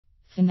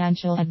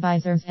Financial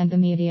advisors and the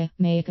media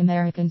make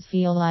Americans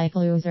feel like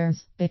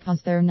losers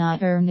because they're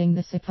not earning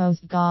the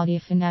supposed gaudy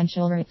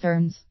financial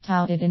returns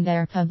touted in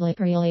their public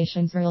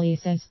relations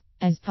releases.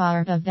 As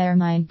part of their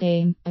mind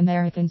game,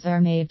 Americans are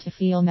made to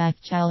feel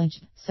math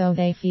challenged, so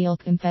they feel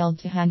compelled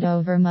to hand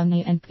over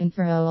money and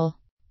control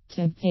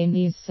to obtain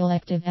these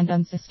selective and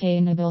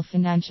unsustainable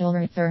financial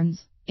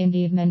returns.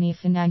 Indeed, many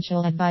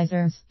financial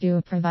advisors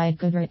do provide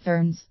good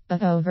returns,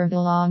 but over the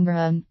long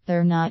run,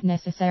 they're not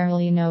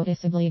necessarily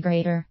noticeably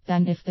greater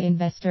than if the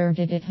investor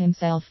did it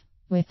himself.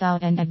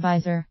 Without an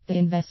advisor, the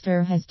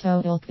investor has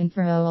total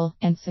control,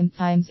 and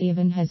sometimes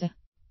even has a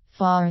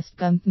Forrest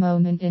Gump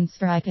moment in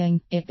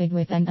striking it big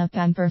with an up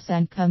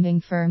ampersand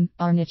coming firm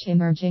or niche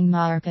emerging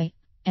market.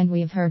 And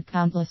we've heard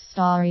countless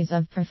stories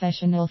of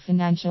professional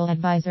financial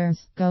advisors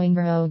going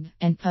rogue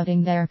and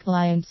putting their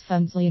clients'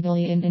 funds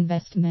legally in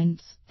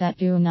investments that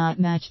do not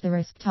match the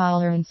risk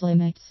tolerance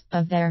limits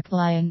of their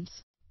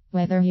clients.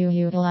 Whether you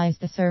utilize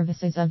the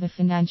services of a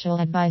financial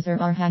advisor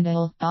or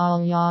handle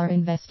all your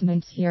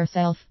investments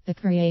yourself, the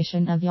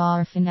creation of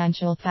your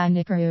financial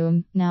panic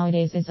room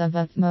nowadays is of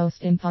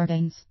utmost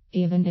importance.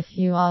 Even if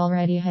you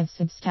already have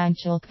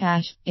substantial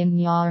cash in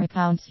your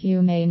accounts,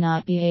 you may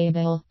not be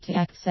able to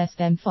access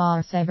them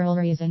for several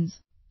reasons.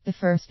 The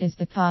first is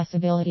the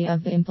possibility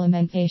of the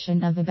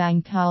implementation of a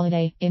bank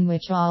holiday, in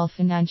which all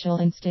financial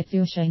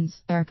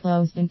institutions are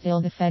closed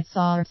until the Fed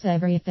sorts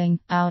everything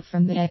out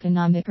from the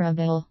economic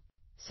rubble.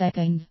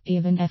 Second,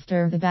 even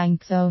after the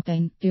banks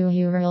open, do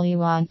you really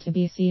want to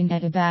be seen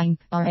at a bank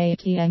or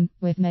ATM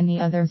with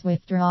many others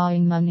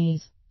withdrawing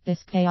monies?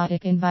 This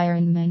chaotic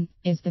environment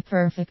is the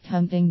perfect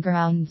hunting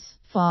grounds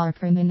for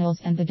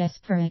criminals and the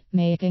desperate,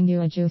 making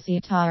you a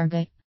juicy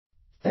target.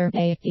 Third,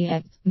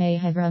 ATMs may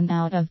have run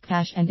out of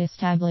cash and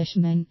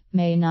establishment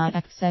may not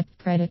accept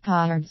credit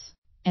cards.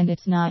 And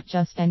it's not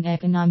just an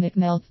economic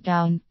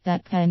meltdown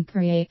that can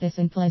create this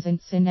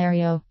unpleasant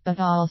scenario, but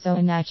also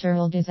a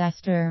natural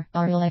disaster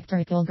or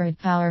electrical grid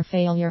power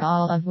failure,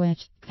 all of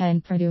which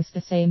can produce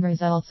the same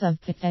results of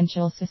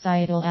potential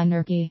societal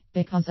anarchy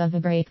because of a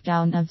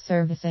breakdown of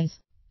services.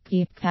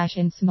 Keep cash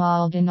in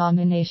small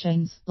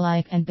denominations,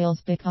 like and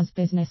bills, because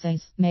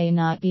businesses may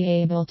not be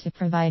able to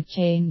provide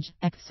change,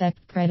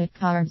 accept credit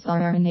cards,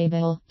 or are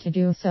unable to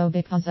do so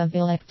because of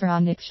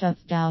electronic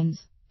shutdowns.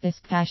 This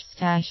cash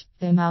stash,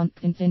 the amount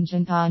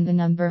contingent on the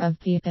number of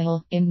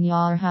people in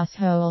your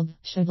household,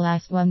 should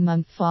last 1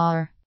 month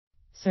for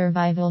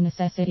survival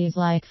necessities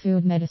like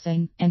food,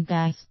 medicine, and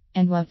gas.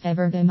 And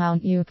whatever the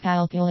amount you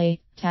calculate,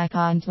 tack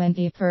on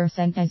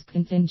 20% as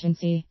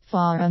contingency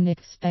for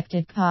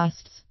unexpected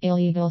costs,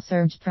 illegal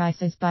surge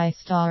prices by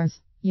stores.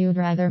 You'd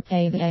rather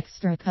pay the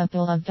extra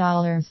couple of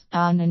dollars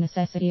on a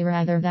necessity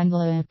rather than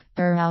look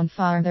around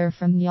farther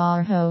from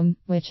your home,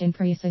 which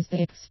increases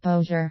the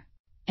exposure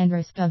and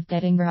risk of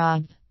getting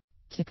robbed.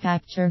 To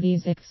capture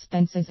these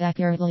expenses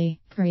accurately,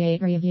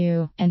 create,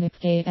 review, and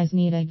update as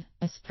needed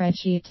a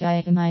spreadsheet to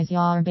itemize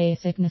your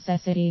basic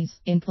necessities,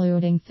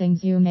 including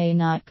things you may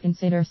not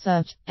consider,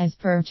 such as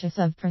purchase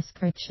of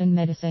prescription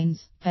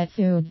medicines, pet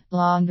food,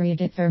 laundry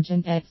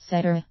detergent,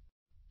 etc.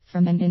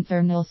 From an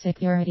internal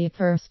security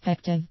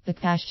perspective, the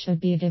cash should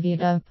be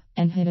divvied up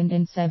and hidden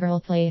in several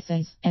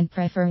places, and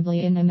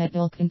preferably in a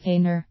metal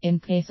container in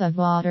case of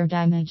water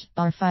damage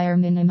or fire,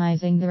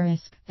 minimizing the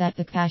risk that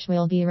the cash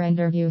will be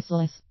rendered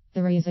useless.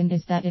 The reason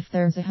is that if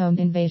there's a home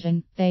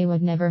invasion, they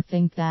would never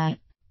think that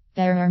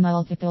there are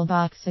multiple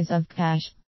boxes of cash